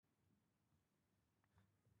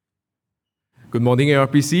Good morning,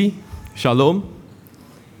 ARPC. Shalom.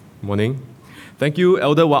 Morning. Thank you,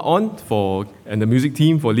 Elder Waon and the music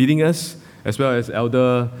team for leading us, as well as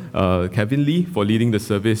Elder Kevin Lee for leading the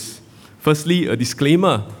service. Firstly, a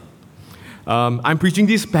disclaimer. I'm preaching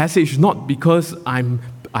this passage not because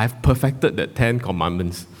I've perfected the 10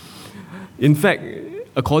 commandments. In fact,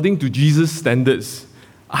 according to Jesus' standards,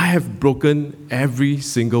 I have broken every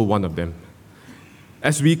single one of them.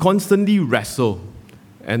 As we constantly wrestle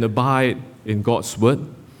and abide in God's word,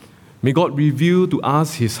 may God reveal to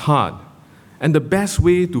us His heart. And the best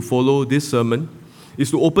way to follow this sermon is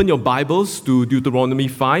to open your Bibles to Deuteronomy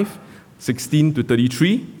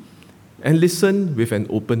 5:16-33, and listen with an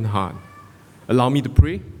open heart. Allow me to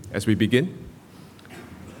pray as we begin.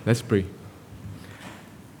 Let's pray.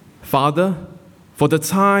 Father, for the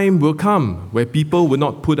time will come where people will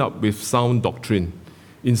not put up with sound doctrine.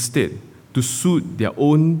 Instead, to suit their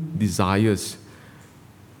own desires,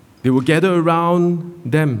 they will gather around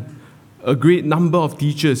them a great number of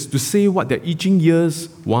teachers to say what their itching ears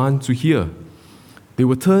want to hear. They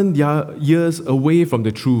will turn their ears away from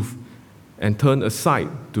the truth and turn aside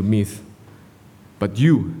to myth. But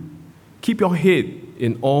you, keep your head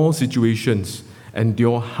in all situations,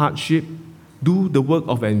 endure hardship, do the work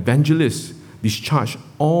of an evangelist, discharge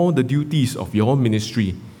all the duties of your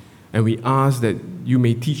ministry. And we ask that you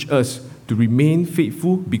may teach us to remain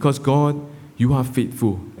faithful because, God, you are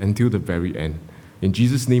faithful until the very end. In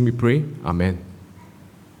Jesus' name we pray, Amen.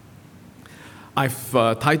 I've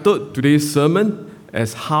titled today's sermon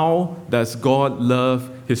as How Does God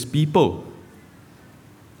Love His People?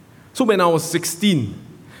 So when I was 16,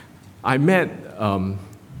 I met,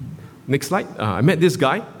 next slide, I met this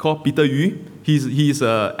guy called Peter Yu. He's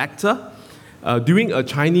an actor. During a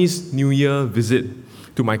Chinese New Year visit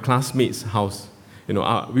to my classmate's house,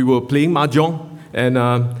 we were playing mahjong, and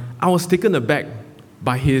I was taken aback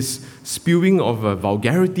by his spewing of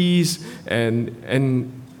vulgarities, and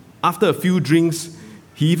after a few drinks,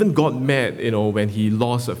 he even got mad, when he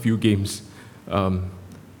lost a few games.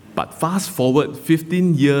 But fast forward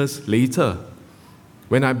 15 years later,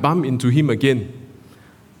 when I bumped into him again,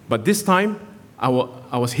 but this time I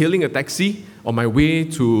was hailing a taxi on my way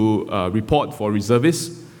to report for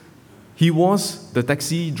reservists. He was the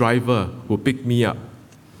taxi driver who picked me up.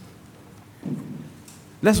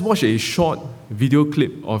 Let's watch a short video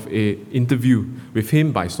clip of an interview with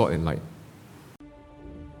him by Salt and Light.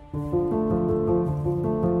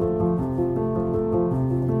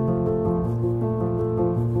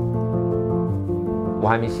 我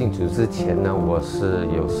还没信主之前呢，我是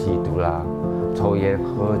有吸毒啦、抽烟、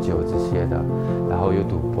喝酒这些的，然后有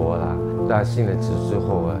赌博啦。在信了主之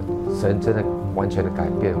后啊，神真的完全的改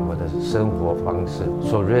变我的生活方式，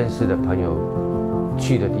所认识的朋友、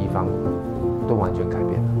去的地方都完全改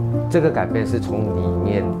变了。这个改变是从里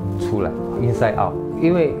面出来 ，inside out。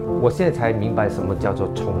因为我现在才明白什么叫做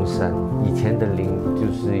重生，以前的灵就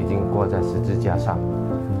是已经挂在十字架上，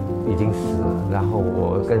已经死了，然后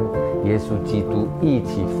我跟耶稣基督一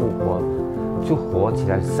起复活，就活起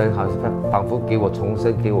来。神好像仿佛给我重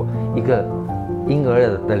生，给我一个婴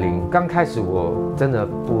儿的灵。刚开始我真的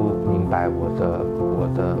不明白我的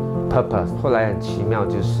purpose， 后来很奇妙，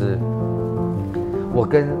就是我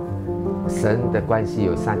跟神的关系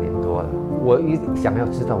有3年多了。我一想要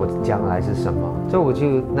知道我的将来是什么，所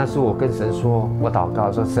以那时候我跟神说，我祷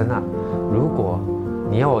告说，神啊，如果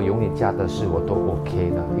你要我永远家的事，我都 OK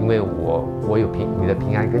的，因为我有你的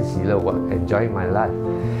平安跟喜乐，我 enjoy my life。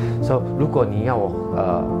所以如果你要我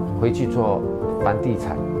回去做房地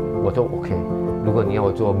产，我都 OK。如果你要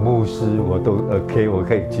我做牧师，我都 OK， 我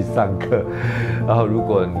可以去上课。然后如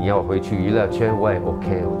果你要我回去娱乐圈，我也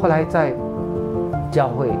OK。后来在教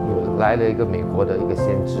会来了一个美国的一个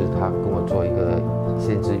先知，他跟我做一个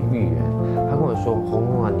先知预言，他跟我说：“洪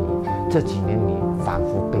龙啊，你这几年你仿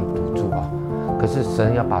佛被堵住啊。”可是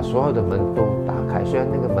神要把所有的门都打开，虽然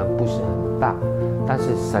那个门不是很大，但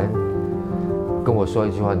是神跟我说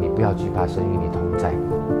一句话：“你不要惧怕，神与你同在。”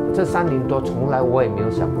这3年多，从来我也没有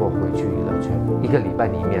想过回去娱乐圈。1个礼拜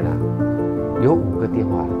里面啊，有5个电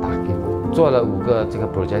话打给我。做了5个这个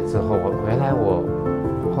project 之后，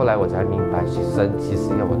后来我才明白，神其实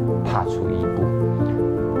要我踏出一步，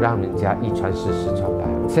让人家一传十，十传百。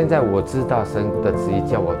现在我知道神的旨意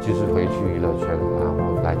叫我就是回去娱乐圈，然后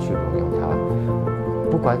来去荣耀他。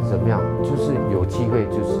不管怎么样，就是有机会，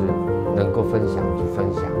就是能够分享就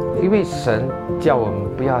分享。因为神叫我们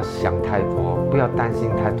不要想太多，不要担心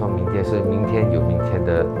太多明天，是明天有明天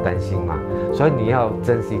的担心嘛。所以你要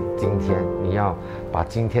珍惜今天，你要把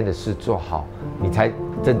今天的事做好，你才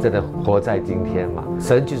真正的活在今天嘛。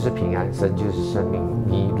神就是平安，神就是生命。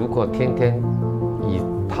你如果天天以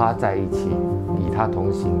他在一起，与他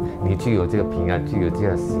同行，你就有这个平安，就有这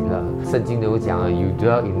个喜乐。圣经都有讲了 ，You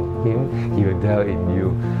dwell in Him, He will dwell in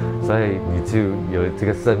you， 所以你就有这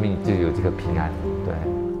个生命，就有这个平安。对。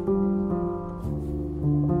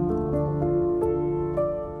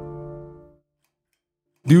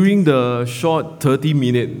During the short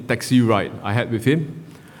 30-minute taxi ride I had with him,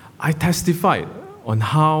 I testified on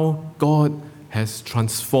how God has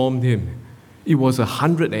transformed him. It was a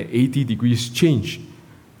 180 degrees change.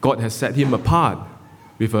 God has set him apart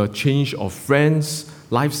with a change of friends,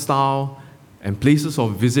 lifestyle, and places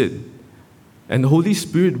of visit. And the Holy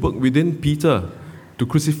Spirit worked within Peter to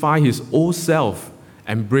crucify his old self,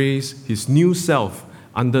 embrace his new self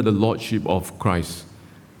under the lordship of Christ.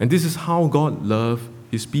 And this is how God loved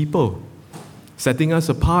His people, setting us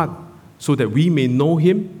apart so that we may know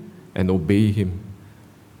Him and obey Him.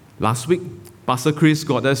 Last week, Pastor Chris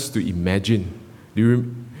got us to imagine. Do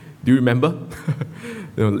you remember?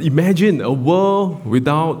 Imagine a world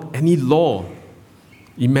without any law.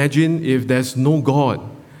 Imagine if there's no God,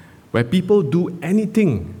 where people do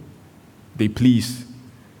anything they please.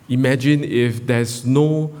 Imagine if there's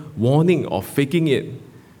no warning of faking it.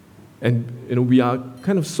 And we are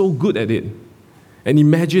kind of so good at it. And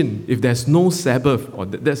imagine if there's no Sabbath, or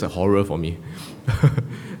that's a horror for me.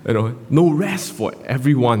 No rest for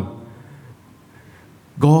everyone.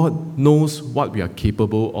 God knows what we are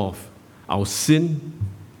capable of. Our sin,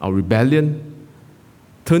 our rebellion,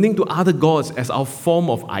 turning to other gods as our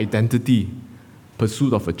form of identity,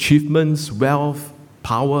 pursuit of achievements, wealth,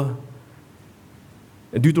 power.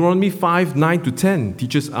 And Deuteronomy 5:9-10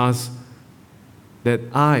 teaches us that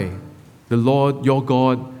I, the Lord your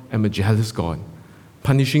God, am a jealous God,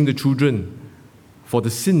 punishing the children for the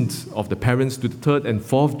sins of the parents to the third and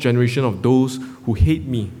fourth generation of those who hate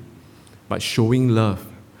me, but showing love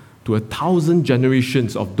to 1,000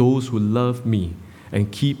 generations of those who love me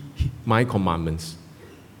and keep my commandments.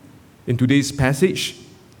 In today's passage,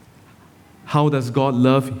 how does God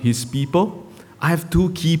love His people? I have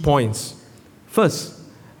two key points. First,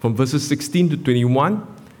 from verses 16-21,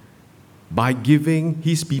 by giving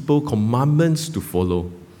His people commandments to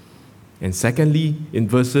follow. And secondly, in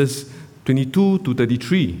verses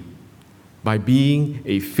 22-33, by being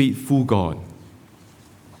a faithful God.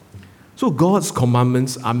 So God's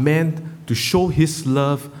commandments are meant to show His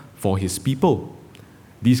love for His people.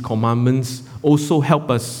 These commandments also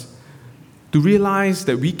help us to realize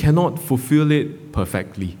that we cannot fulfill it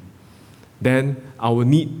perfectly. Then our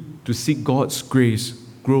need to seek God's grace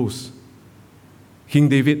grows. King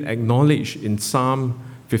David acknowledged in Psalm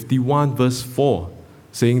 51 verse 4,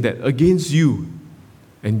 saying that against you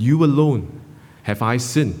and you alone have I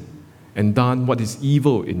sinned and done what is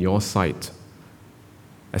evil in your sight.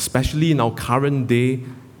 Especially in our current day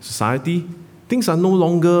society, things are no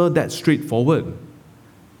longer that straightforward.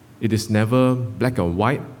 It is never black and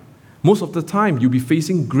white. Most of the time, you'll be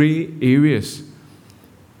facing gray areas.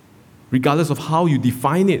 Regardless of how you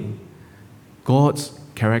define it, God's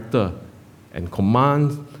character and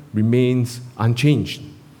command remains unchanged.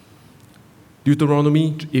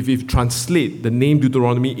 Deuteronomy, if you translate the name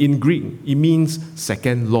Deuteronomy in Greek, it means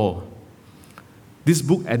second law. This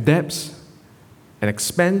book adapts and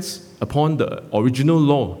expands upon the original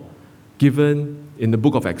law given in the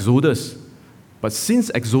book of Exodus. But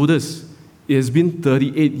since Exodus, it has been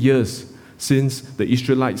 38 years since the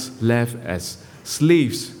Israelites left as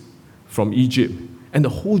slaves from Egypt, and the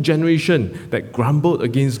whole generation that grumbled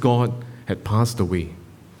against God had passed away.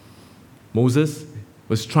 Moses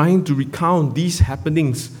was trying to recount these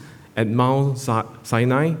happenings at Mount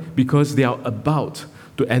Sinai because they are about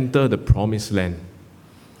to enter the promised land.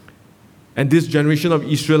 And this generation of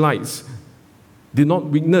Israelites did not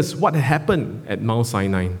witness what had happened at Mount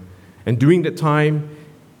Sinai. And during that time,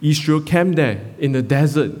 Israel camped there in the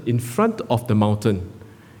desert in front of the mountain.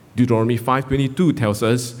 Deuteronomy 5:22 tells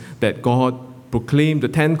us that God proclaimed the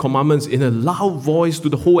 10 commandments in a loud voice to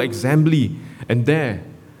the whole assembly. And there,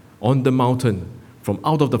 on the mountain, from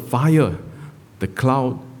out of the fire, the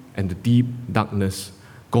cloud, and the deep darkness,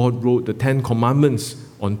 God wrote the 10 commandments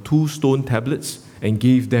on 2 stone tablets and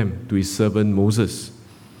gave them to His servant Moses.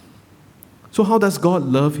 So how does God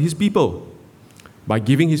love His people? By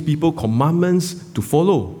giving His people commandments to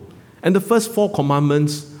follow. And the first 4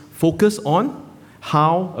 commandments focus on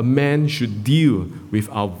how a man should deal with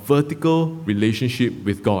our vertical relationship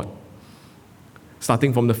with God.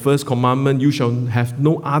 Starting from the first commandment, you shall have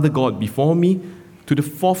no other God before me, to the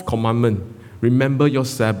 4th commandment, remember your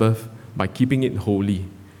Sabbath by keeping it holy.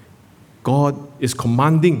 God is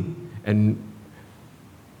commanding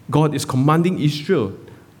Israel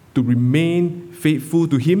to remain faithful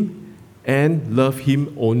to Him and love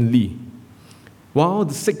Him only. While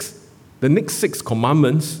the next 6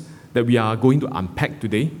 commandments that we are going to unpack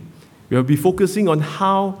today, we will be focusing on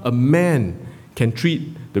how a man can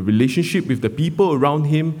treat the relationship with the people around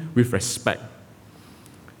him with respect.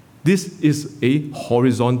 This is a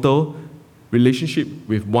horizontal relationship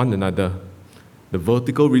with one another. The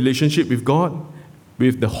vertical relationship with God,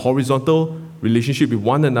 with the horizontal relationship with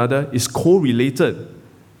one another, is correlated.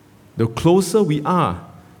 The closer we are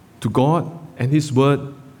to God and His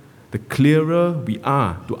Word, the clearer we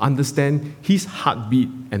are to understand His heartbeat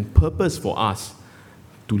and purpose for us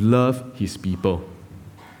to love His people.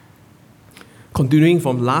 Continuing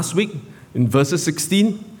from last week, in verses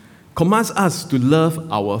 16, commands us to love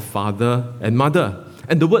our father and mother.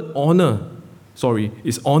 And the word honor,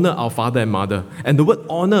 is honor our father and mother. And the word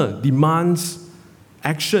honor demands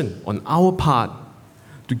action on our part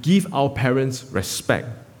to give our parents respect,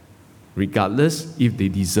 regardless if they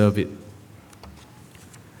deserve it.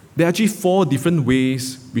 There are actually 4 different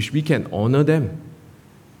ways which we can honor them: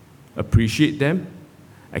 appreciate them,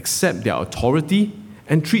 accept their authority,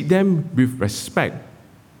 and treat them with respect,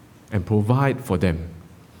 and provide for them.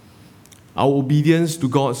 Our obedience to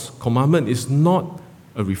God's commandment is not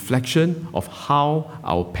a reflection of how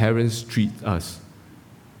our parents treat us,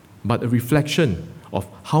 but a reflection of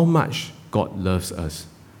how much God loves us.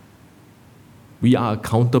 We are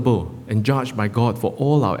accountable and judged by God for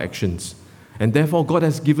all our actions, and therefore God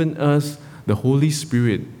has given us the Holy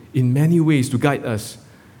Spirit in many ways to guide us,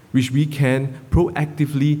 which we can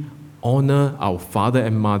proactively honor our father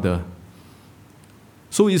and mother.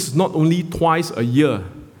 So it's not only twice a year,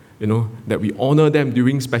 that we honor them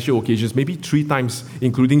during special occasions, maybe 3 times,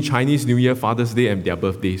 including Chinese New Year, Father's Day, and their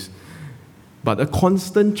birthdays, but a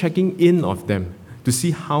constant checking in of them to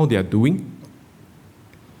see how they are doing.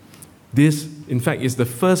 This, in fact, is the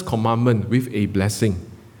first commandment with a blessing,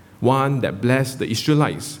 one that blessed the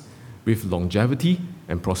Israelites with longevity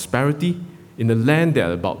and prosperity in the land they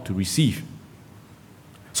are about to receive.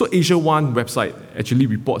 So Asia One website actually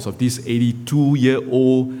reports of this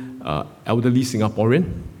 82-year-old elderly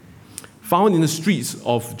Singaporean found in the streets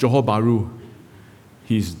of Johor Bahru.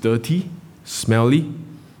 He's dirty, smelly,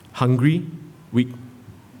 hungry, weak.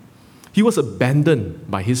 He was abandoned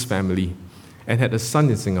by his family and had a son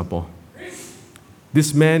in Singapore.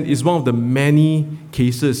 This man is one of the many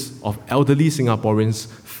cases of elderly Singaporeans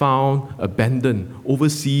found abandoned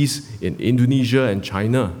overseas in Indonesia and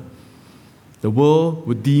China. The world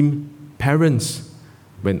would deem parents,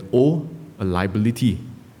 when old, a liability,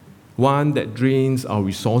 one that drains our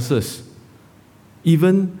resources.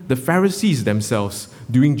 Even the Pharisees themselves,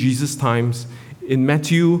 during Jesus' times, in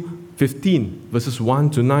Matthew 15, verses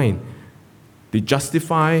 1 to 9, they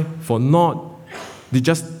justify not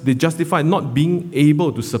being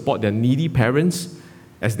able to support their needy parents,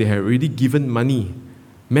 as they had already given money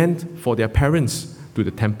meant for their parents to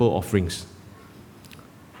the temple offerings.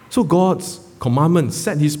 So God's commandments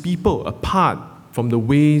set His people apart from the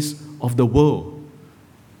ways of the world.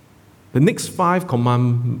 The next 5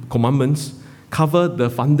 commandments cover the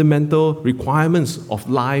fundamental requirements of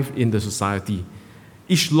life in the society.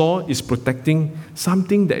 Each law is protecting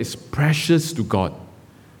something that is precious to God.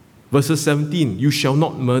 Verses 17, you shall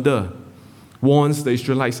not murder, warns the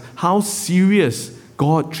Israelites how serious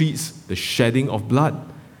God treats the shedding of blood.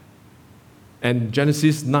 And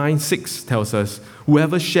Genesis 9:6 tells us,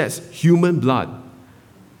 whoever sheds human blood,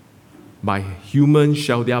 by human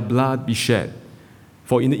shall their blood be shed.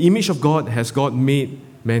 For in the image of God has God made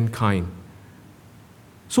mankind.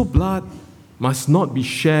 So blood must not be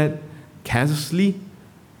shed carelessly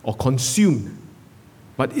or consumed,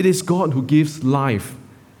 but it is God who gives life,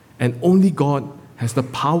 and only God has the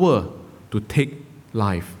power to take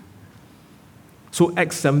life. So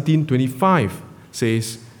Acts 17:25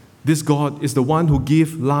 says, this God is the one who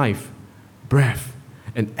gives life, breath,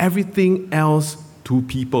 and everything else to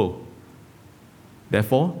people.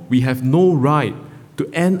 Therefore, we have no right to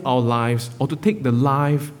end our lives or to take the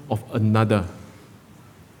life of another.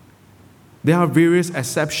 There are various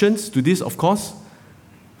exceptions to this, of course.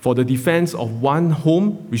 For the defense of one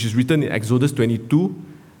home, which is written in Exodus 22,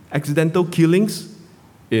 accidental killings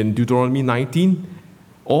in Deuteronomy 19,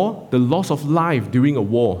 or the loss of life during a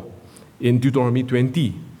war in Deuteronomy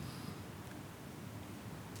 20.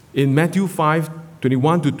 In Matthew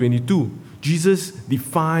 5:21 to 22, Jesus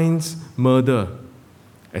defines murder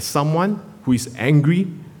as someone who is angry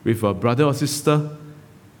with a brother or sister.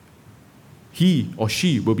 He or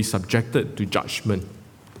she will be subjected to judgment.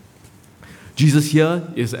 Jesus here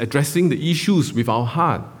is addressing the issues with our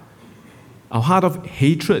heart of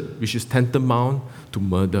hatred, which is tantamount to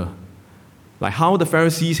murder. Like how the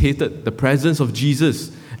Pharisees hated the presence of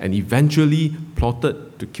Jesus and eventually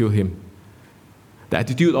plotted to kill him. the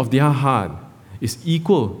attitude of their heart is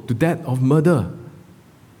equal to that of murder.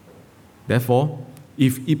 Therefore,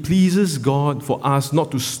 if it pleases God for us not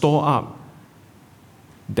to store up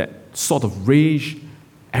that sort of rage,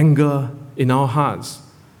 anger in our hearts,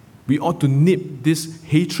 we ought to nip this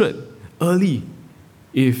hatred early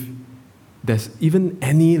if there's even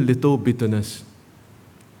any little bitterness.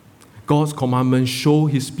 God's commandments show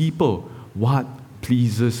His people what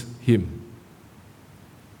pleases Him.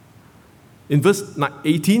 In verse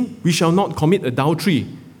 18, we shall not commit adultery.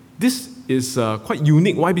 This is quite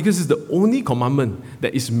unique. Why? Because it's the only commandment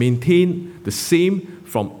that is maintained the same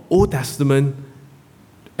from Old Testament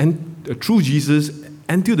and through Jesus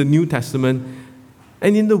until the New Testament.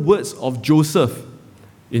 And in the words of Joseph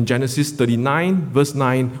in Genesis 39, verse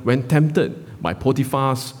 9, when tempted by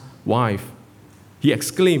Potiphar's wife, he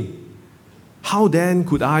exclaimed, "How then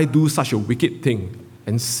could I do such a wicked thing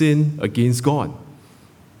and sin against God?"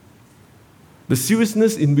 The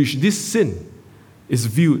seriousness in which this sin is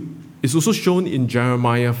viewed is also shown in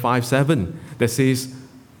Jeremiah 5:7 that says,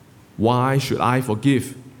 "Why should I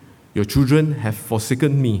forgive? Your children have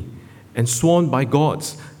forsaken me and sworn by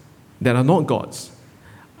gods that are not gods.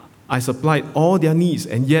 I supplied all their needs,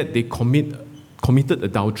 and yet they committed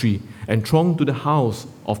adultery and thronged to the house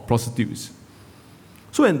of prostitutes."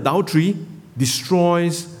 So adultery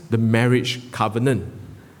destroys the marriage covenant,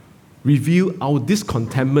 reveal our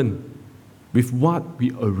discontentment with what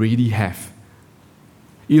we already have.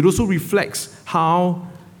 It also reflects how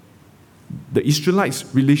the Israelites'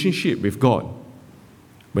 relationship with God,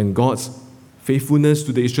 when God's faithfulness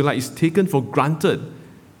to the Israelites is taken for granted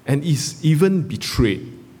and is even betrayed.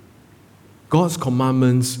 God's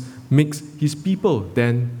commandments makes His people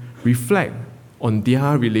then reflect on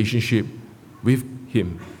their relationship with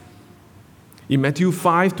Him. In Matthew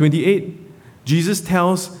 5:28, Jesus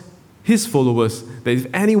tells His followers that if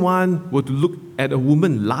anyone were to look at a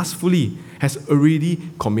woman lustfully, has already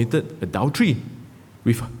committed adultery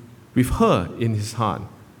with her in his heart.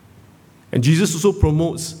 And Jesus also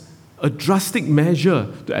promotes a drastic measure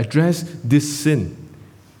to address this sin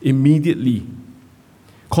immediately,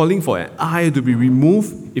 calling for an eye to be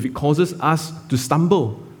removed if it causes us to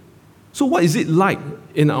stumble. So what is it like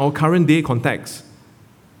in our current day context?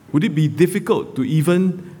 Would it be difficult to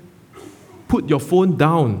even put your phone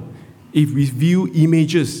down if we view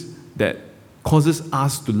images that causes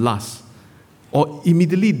us to lust, or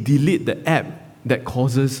immediately delete the app that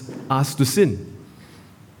causes us to sin?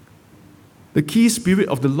 The key spirit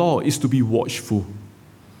of the law is to be watchful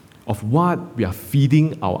of what we are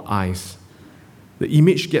feeding our eyes. The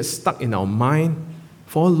image gets stuck in our mind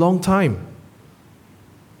for a long time.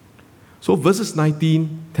 So verses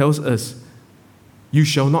 19 tells us, "You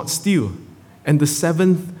shall not steal," and the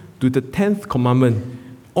 7th to the 10th commandment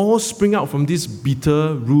all spring out from this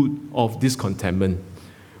bitter root of discontentment,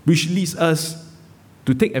 which leads us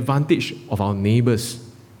to take advantage of our neighbors.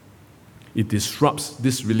 It disrupts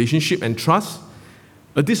this relationship and trust,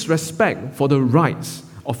 a disrespect for the rights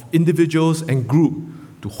of individuals and groups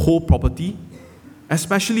to hold property,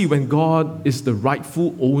 especially when God is the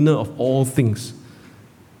rightful owner of all things,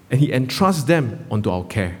 and He entrusts them onto our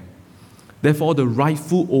care. Therefore, the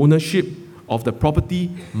rightful ownership of the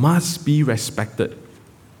property must be respected.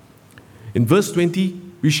 In verse 20,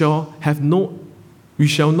 we shall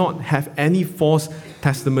not have any false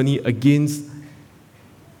testimony against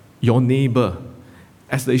your neighbor,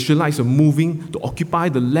 as the Israelites are moving to occupy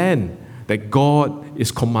the land that God is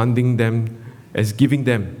commanding them, as giving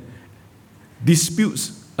them.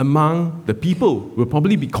 Disputes among the people will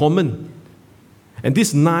probably be common. And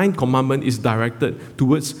this 9th commandment is directed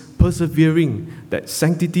towards persevering that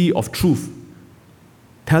sanctity of truth.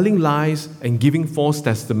 Telling lies and giving false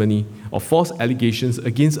testimony or false allegations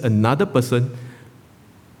against another person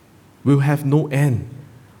will have no end.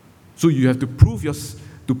 So you have to prove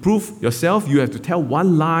yourself, you have to tell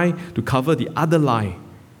one lie to cover the other lie.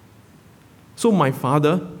 So my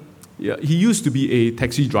father, he used to be a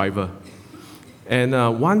taxi driver. And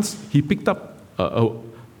once he picked up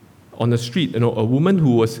on the street, a woman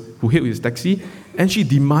who hailed his taxi, and she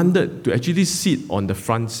demanded to actually sit on the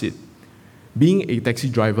front seat. Being a taxi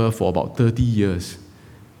driver for about 30 years,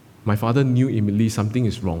 my father knew immediately something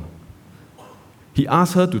is wrong. He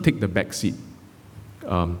asked her to take the back seat.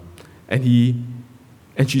 And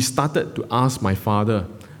she started to ask my father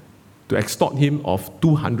to extort him of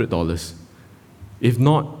 $200. If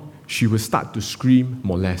not, she would start to scream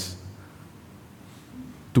more or less.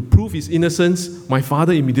 To prove his innocence, my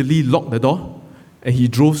father immediately locked the door and he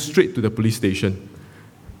drove straight to the police station.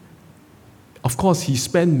 Of course, he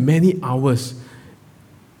spent many hours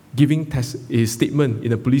giving a statement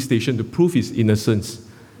in the police station to prove his innocence.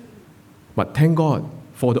 But thank God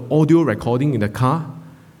for the audio recording in the car,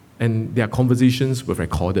 and their conversations were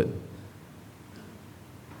recorded.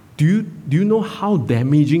 Do you know how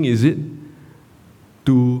damaging is it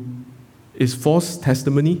to is false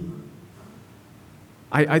testimony?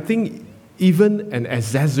 I think even an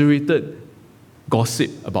exaggerated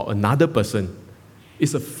gossip about another person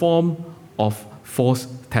is a form of false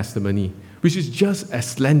testimony, which is just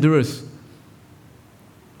as slanderous.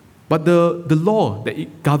 But the law that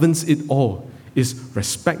it governs it all is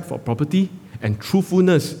respect for property and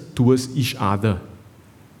truthfulness towards each other.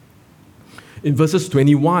 In verses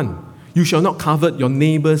 21, you shall not covet your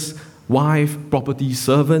neighbor's wife, property,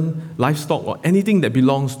 servant, livestock, or anything that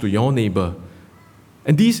belongs to your neighbor.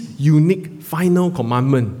 And this unique final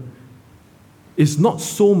commandment is not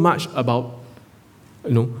so much about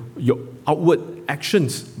your outward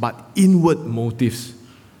actions, but inward motives.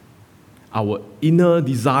 Our inner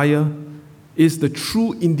desire is the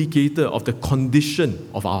true indicator of the condition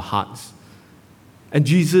of our hearts. And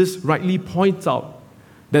Jesus rightly points out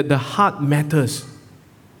that the heart matters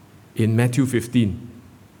in Matthew 15.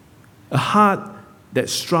 A heart that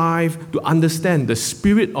strives to understand the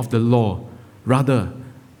spirit of the law rather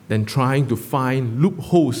than trying to find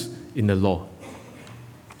loopholes in the law.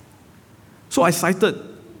 So I cited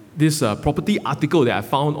this property article that I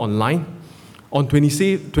found online on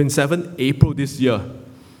 27 April this year,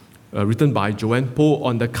 written by Joanne Poe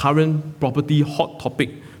on the current property hot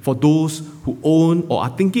topic for those who own or are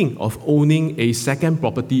thinking of owning a second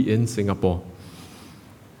property in Singapore.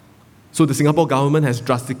 So the Singapore government has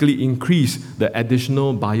drastically increased the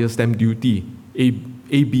additional buyer stamp duty,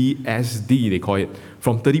 ABSD they call it,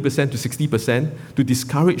 from 30% to 60% to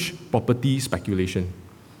discourage property speculation.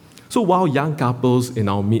 So while young couples in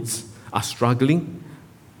our midst are struggling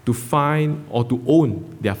to find or to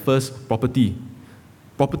own their first property,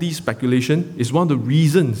 property speculation is one of the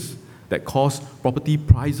reasons that cause property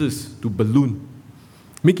prices to balloon,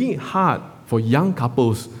 making it hard for young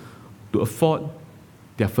couples to afford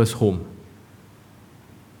their first home.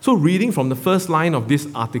 So reading from the first line of this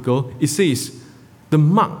article, it says, the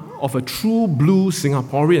mark of a true blue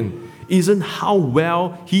Singaporean isn't how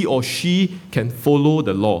well he or she can follow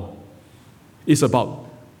the law. It's about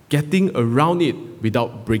getting around it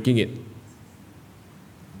without breaking it.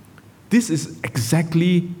 This is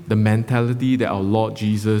exactly the mentality that our Lord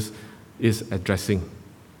Jesus is addressing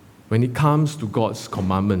when it comes to God's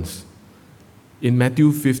commandments. In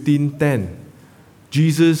Matthew 15:10,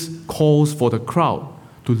 Jesus calls for the crowd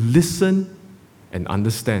to listen and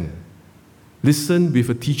understand. Listen with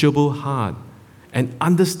a teachable heart and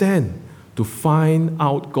understand to find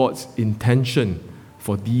out God's intention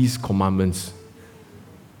for these commandments.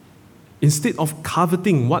 Instead of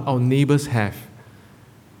coveting what our neighbors have,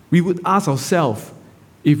 we would ask ourselves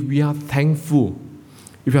if we are thankful.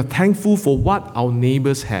 If we are thankful for what our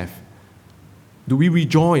neighbors have. Do we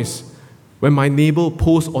rejoice when my neighbor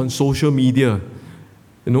posts on social media,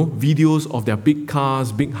 videos of their big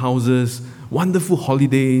cars, big houses, wonderful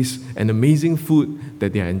holidays, and amazing food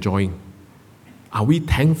that they are enjoying? Are we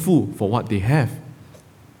thankful for what they have,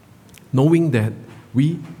 knowing that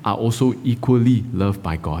we are also equally loved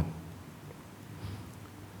by God?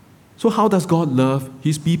 So how does God love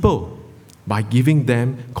His people? By giving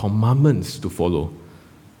them commandments to follow.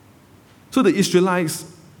 So the Israelites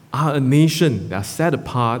are a nation that are set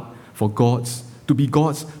apart to be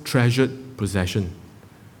God's treasured possession.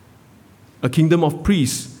 A kingdom of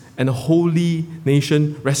priests and a holy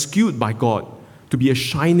nation rescued by God to be a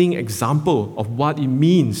shining example of what it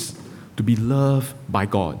means to be loved by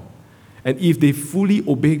God. And if they fully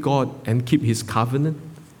obey God and keep His covenant,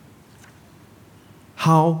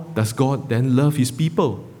 how does God then love His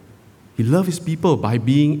people? He loves His people by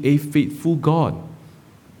being a faithful God.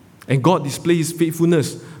 And God displays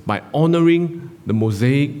faithfulness by honoring the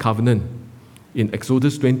Mosaic covenant in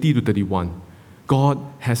Exodus 20 to 31. God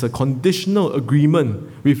has a conditional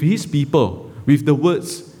agreement with His people with the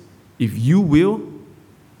words, if you will,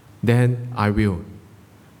 then I will.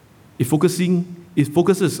 It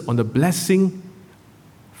focuses on the blessing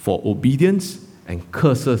for obedience and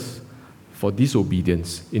curses for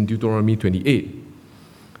disobedience in Deuteronomy 28.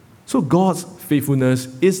 So God's faithfulness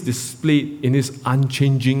is displayed in His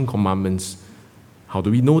unchanging commandments. How do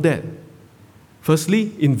we know that?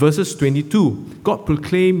 Firstly, in verses 22, God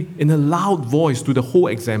proclaimed in a loud voice to the whole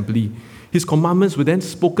assembly. His commandments were then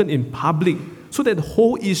spoken in public so that the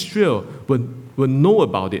whole Israel will know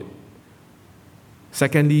about it.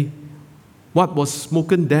 Secondly, what was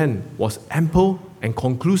spoken then was ample and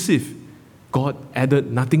conclusive. God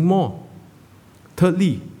added nothing more.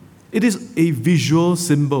 Thirdly, it is a visual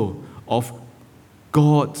symbol of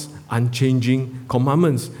God's unchanging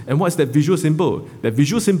commandments. And what's that visual symbol? That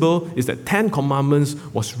visual symbol is that 10 commandments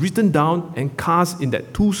was written down and cast in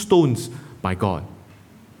that 2 stones by God.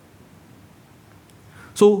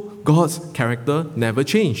 So God's character never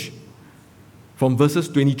changed. From verses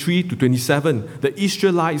 23 to 27, the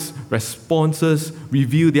Israelites' responses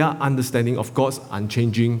reveal their understanding of God's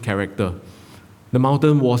unchanging character. The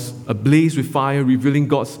mountain was ablaze with fire, revealing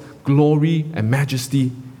God's glory and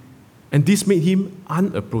majesty. And this made him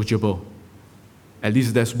unapproachable. At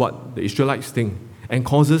least that's what the Israelites think, and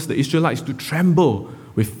causes the Israelites to tremble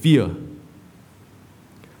with fear.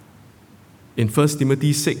 In 1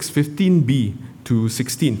 Timothy 6:15b to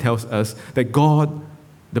 16 tells us that God,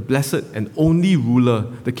 the blessed and only ruler,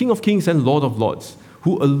 the King of kings and Lord of lords,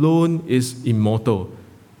 who alone is immortal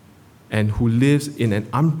and who lives in an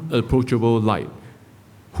unapproachable light,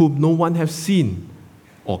 whom no one has seen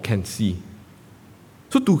or can see.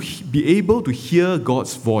 So to be able to hear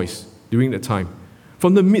God's voice during that time,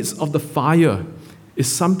 from the midst of the fire,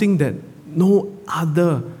 is something that no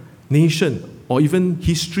other nation or even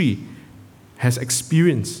history has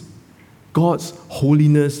experienced. God's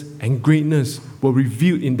holiness and greatness were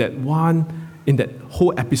revealed in that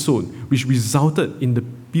whole episode, which resulted in the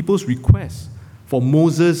people's request for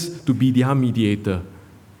Moses to be their mediator,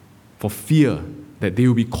 for fear that they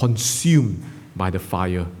will be consumed by the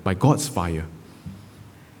fire, by God's fire.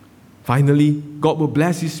 Finally, God will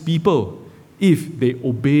bless his people if they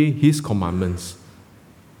obey his commandments.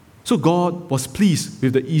 So God was pleased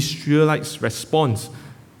with the Israelites' response.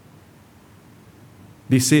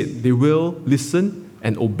 They said they will listen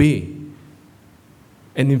and obey.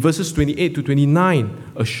 And in verses 28 to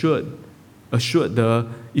 29, assured the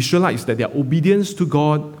Israelites that their obedience to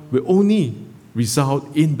God will only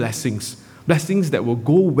result in blessings that will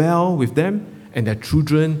go well with them and their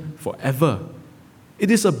children forever. It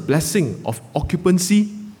is a blessing of occupancy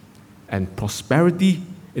and prosperity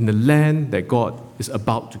in the land that God is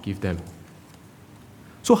about to give them.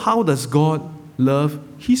 So how does God love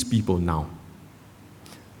his people now?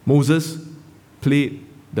 Moses played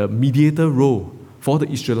the mediator role for the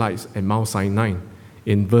Israelites at Mount Sinai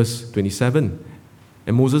in verse 27.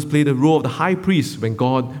 And Moses played the role of the high priest when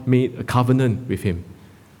God made a covenant with him.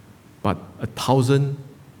 But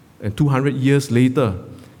 1,200 years later,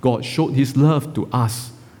 God showed his love to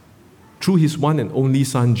us through his one and only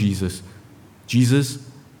Son, Jesus. Jesus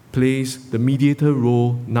plays the mediator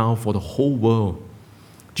role now for the whole world.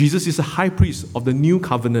 Jesus is a high priest of the new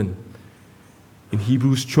covenant. In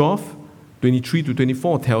Hebrews 12, 23 to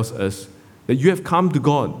 24 tells us that you have come to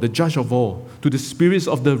God, the judge of all, to the spirits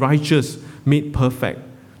of the righteous made perfect,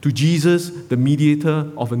 to Jesus, the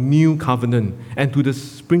mediator of a new covenant, and to the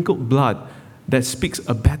sprinkled blood that speaks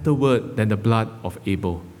a better word than the blood of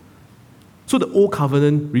Abel. So the old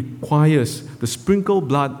covenant requires the sprinkled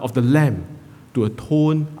blood of the Lamb to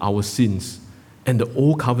atone our sins, and the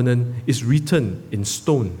old covenant is written in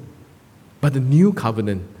stone. But the new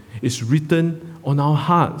covenant is written on our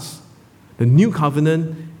hearts. The new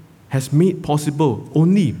covenant has made possible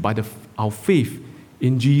only by our faith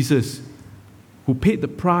in Jesus, who paid the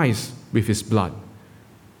price with his blood.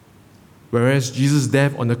 Whereas Jesus'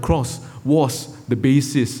 death on the cross was the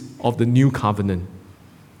basis of the new covenant.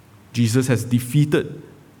 Jesus has defeated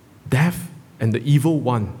death and the evil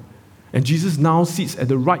one, and Jesus now sits at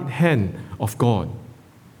the right hand of God.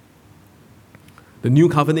 The new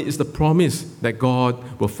covenant is the promise that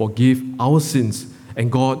God will forgive our sins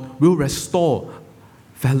and God will restore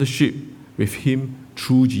fellowship with him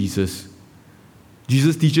through Jesus.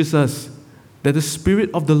 Jesus teaches us that the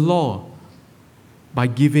Spirit of the law by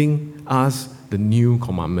giving us the new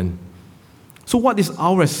commandment. So what is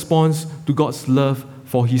our response to God's love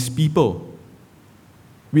for his people?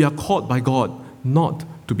 We are called by God not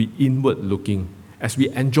to be inward looking as we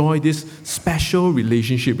enjoy this special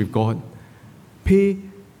relationship with God. Pay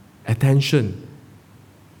attention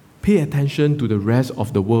to the rest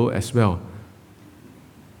of the world as well.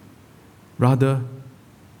 Rather,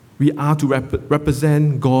 we are to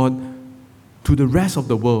represent God to the rest of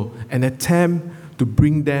the world and attempt to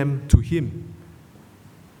bring them to him.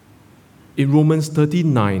 In Romans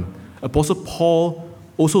 13:9, Apostle Paul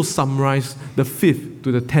also summarized the 5th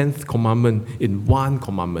to the 10th commandment in one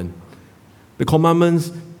commandment. The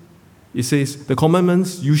commandments, it says, the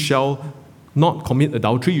commandments, you shall not commit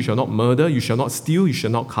adultery, you shall not murder, you shall not steal, you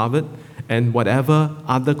shall not covet, and whatever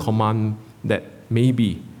other command that may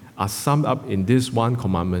be, are summed up in this one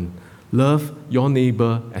commandment: love your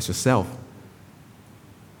neighbor as yourself.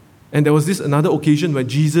 And there was this another occasion where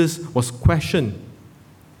Jesus was questioned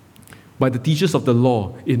by the teachers of the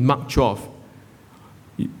law in Mark 12.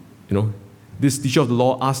 This teacher of the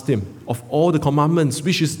law asked him, of all the commandments,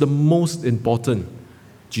 which is the most important?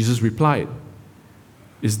 Jesus replied,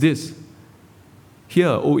 is this: Hear,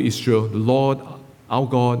 O Israel, the Lord our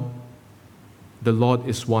God, the Lord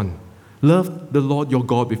is one. Love the Lord your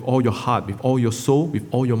God with all your heart, with all your soul, with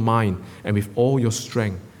all your mind, and with all your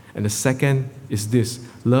strength. And the second is this: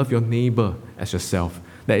 love your neighbor as yourself.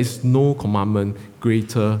 There is no commandment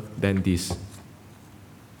greater than this.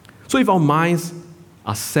 So if our minds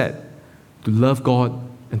are set to love God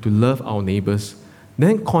and to love our neighbors,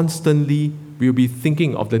 then constantly we will be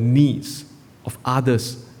thinking of the needs of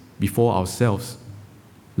others before ourselves.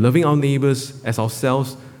 Loving our neighbors as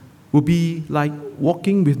ourselves will be like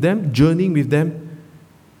walking with them, journeying with them,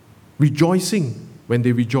 rejoicing when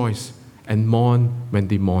they rejoice, and mourn when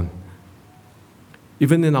they mourn.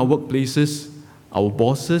 Even in our workplaces, our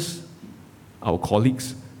bosses, our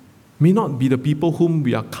colleagues may not be the people whom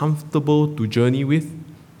we are comfortable to journey with,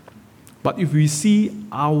 but if we see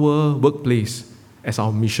our workplace as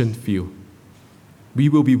our mission field, we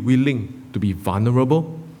will be willing to be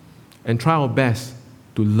vulnerable and try our best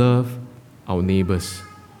to love our neighbors.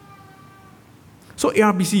 So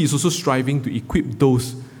ARBC is also striving to equip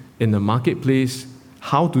those in the marketplace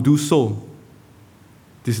how to do so.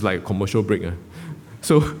 This is like a commercial break.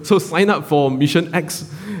 So sign up for Mission X,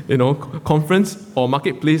 conference or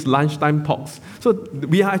marketplace lunchtime talks. So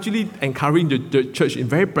we are actually encouraging the church in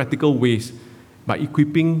very practical ways by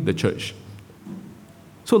equipping the church.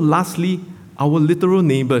 So lastly, our literal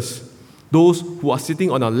neighbors, those who are sitting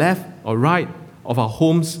on our left or right of our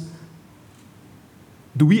homes,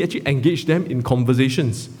 do we actually engage them in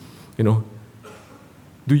conversations?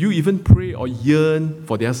 Do you even pray or yearn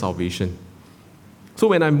for their salvation? So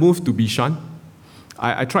when I moved to Bishan,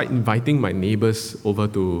 I tried inviting my neighbors over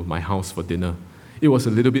to my house for dinner. It was a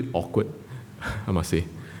little bit awkward, I must say.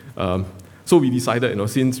 So we decided,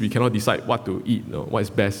 since we cannot decide what to eat, what is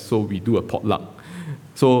best, so we do a potluck.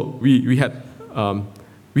 So we had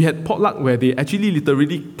potluck where they actually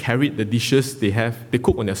literally carried the dishes they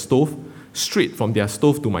cook on their stove straight from their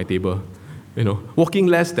stove to my table, walking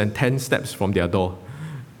less than 10 steps from their door.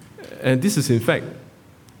 And this is in fact,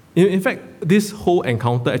 this whole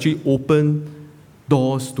encounter actually opened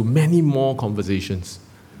doors to many more conversations.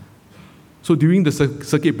 So during the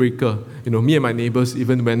circuit breaker, me and my neighbors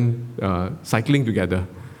even went cycling together.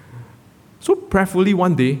 So prayerfully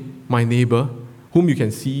one day, my neighbor, whom you can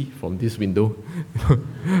see from this window,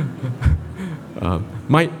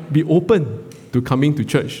 might be open to coming to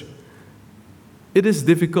church. It is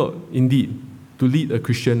difficult, indeed, to lead a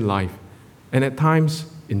Christian life, and at times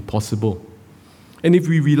impossible. And if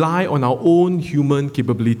we rely on our own human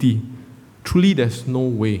capability, truly there's no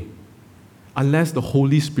way. Unless the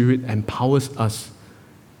Holy Spirit empowers us,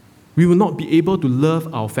 we will not be able to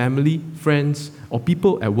love our family, friends, or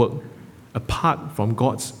people at work. Apart from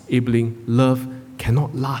God's enabling, love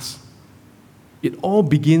cannot last. It all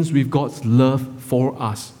begins with God's love for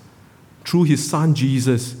us through His Son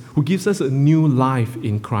Jesus, who gives us a new life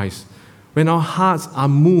in Christ. When our hearts are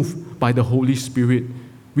moved by the Holy Spirit,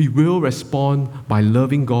 we will respond by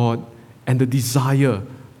loving God and the desire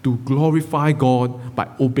to glorify God by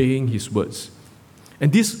obeying His words.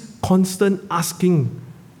 And this constant asking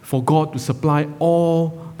for God to supply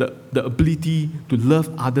all the ability to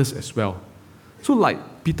love others as well. So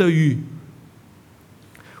like Peter Yu,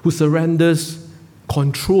 who surrenders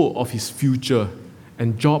control of his future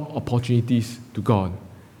and job opportunities to God,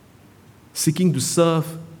 seeking to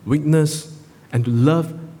serve, witness, and to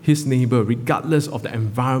love his neighbor regardless of the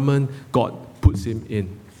environment God puts him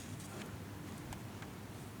in.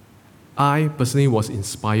 I personally was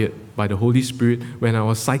inspired by the Holy Spirit when I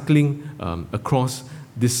was cycling across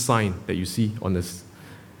this sign that you see on this.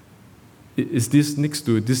 Is this next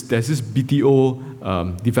to this? There's this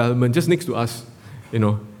BTO development just next to us,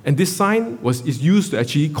 And this sign is used to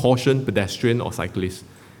actually caution pedestrian or cyclists.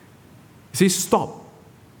 It says, stop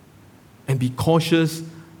and be cautious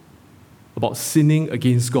about sinning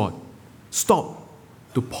against God. Stop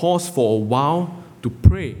to pause for a while to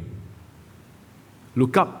pray.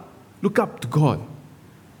 Look up to God,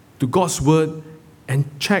 to God's word, and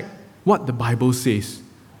check what the Bible says.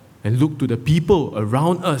 And look to the people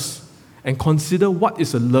around us and consider what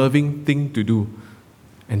is a loving thing to do.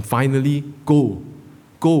 And finally, go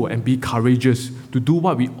and be courageous to do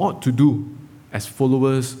what we ought to do as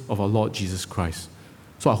followers of our Lord Jesus Christ.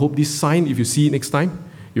 So I hope this sign, if you see it next time,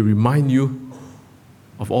 it will remind you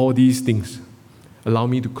of all these things. Allow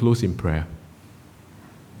me to close in prayer.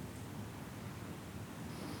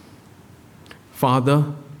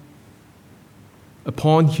 Father,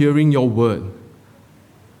 upon hearing your word,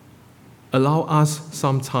 allow us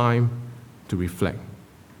some time to reflect.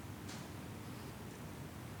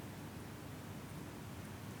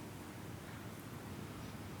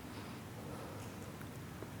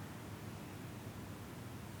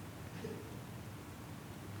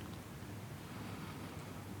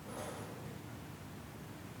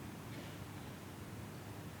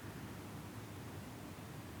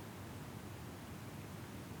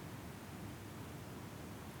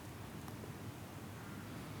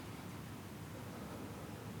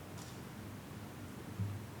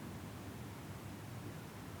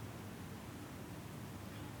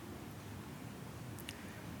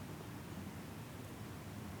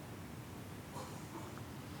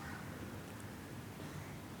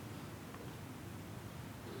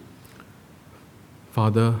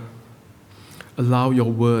 Father, allow your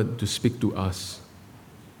word to speak to us.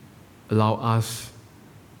 Allow us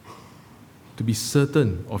to be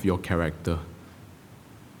certain of your character,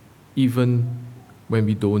 even when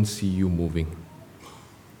we don't see you moving.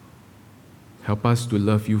 Help us to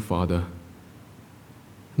love you, Father,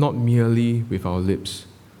 not merely with our lips,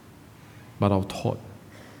 but our thought,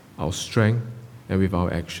 our strength, and with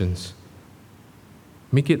our actions.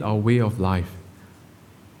 Make it our way of life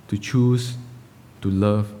to choose to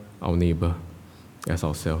love our neighbor as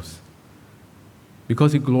ourselves,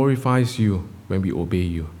 because it glorifies you when we obey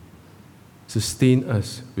you. Sustain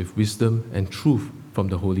us with wisdom and truth from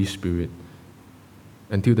the Holy Spirit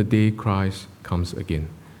until the day Christ comes again.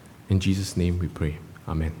 In Jesus' name we pray.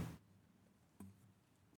 Amen.